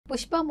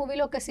పుష్ప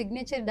మూవీలో ఒక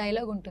signature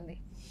dialogue ఉంటుంది.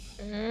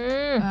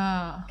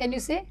 Can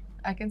you say?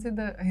 I can say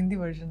the Hindi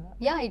version.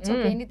 Yeah, it's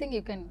okay, anything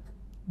you can.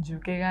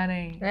 झुकेगा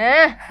नहीं.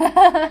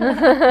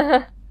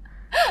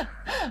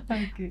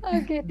 Okay.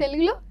 Okay,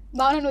 తెలుగులో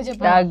బాగా నువ్వు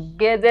చెప్పు.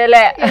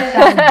 తగ్గేదేలే.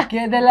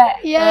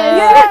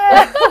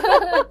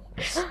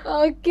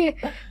 Okay,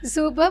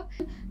 super.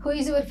 Who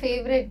is your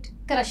favourite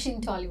crush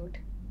in Tollywood?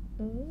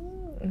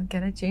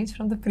 Can I change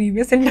from the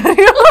previous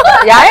interview?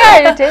 Yeah,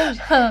 you change.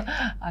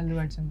 Allu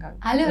Arjun garu.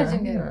 Allu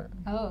Arjun గారు.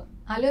 ఓ,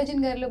 అల్లు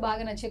అర్జున్ గారిలో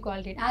బాగా నచ్చే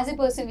quality, as a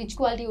person which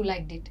quality you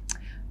liked it?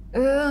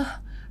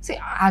 See,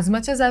 as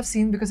much as I've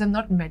seen, because I've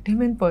not met him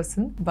in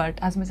person, but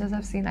as much as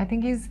I've seen, I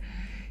think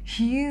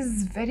he's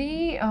very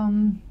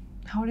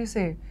how do you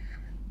say?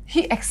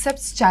 He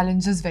accepts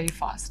challenges very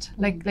fast.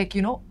 Like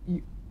you know,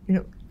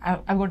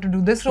 I've got to do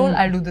this role,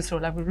 I'll do this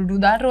role. I've got to do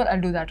that role,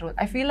 I'll do that role.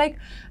 I feel like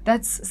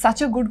that's such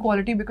a good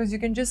quality because you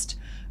can just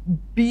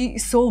be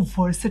so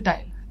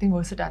versatile. I think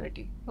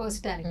versatility.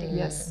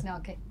 Yes.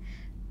 Okay.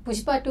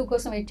 Pushpa 2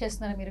 కోసం wait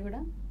చేస్తున్నారా మీరు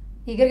కూడా?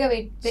 ఈగర్గా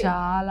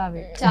చాలా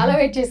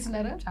wait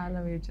చేస్తున్నారా? చాలా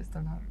wait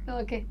చేస్తున్నారు.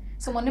 Okay,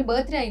 so మొన్న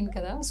birthday అయింది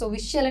కదా, సో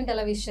విష్ చేయాలంటే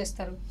ఎలా విష్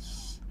చేస్తారు?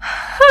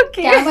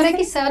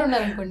 కెమెరాకి సార్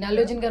ఉన్నారు అనుకోండి,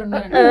 అల్లు అర్జున్ గారు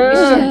ఉన్నారు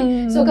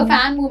అనుకోండి, సో ఒక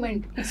fan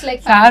moment, it's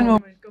like fan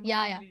moment.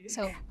 Yeah,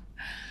 so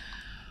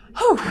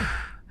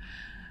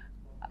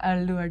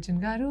Allu Arjun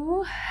garu,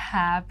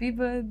 happy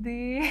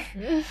birthday.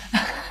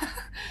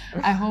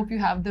 I hope you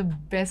have the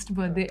best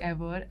birthday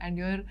ever,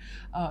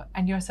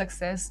 and your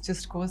success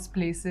just goes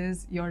places,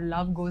 your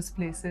love goes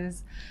places,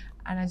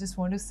 and I just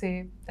want to say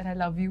that I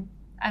love you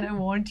and I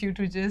want you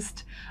to just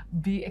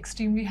be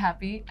extremely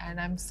happy, and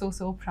I'm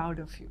so proud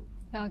of you.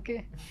 Okay.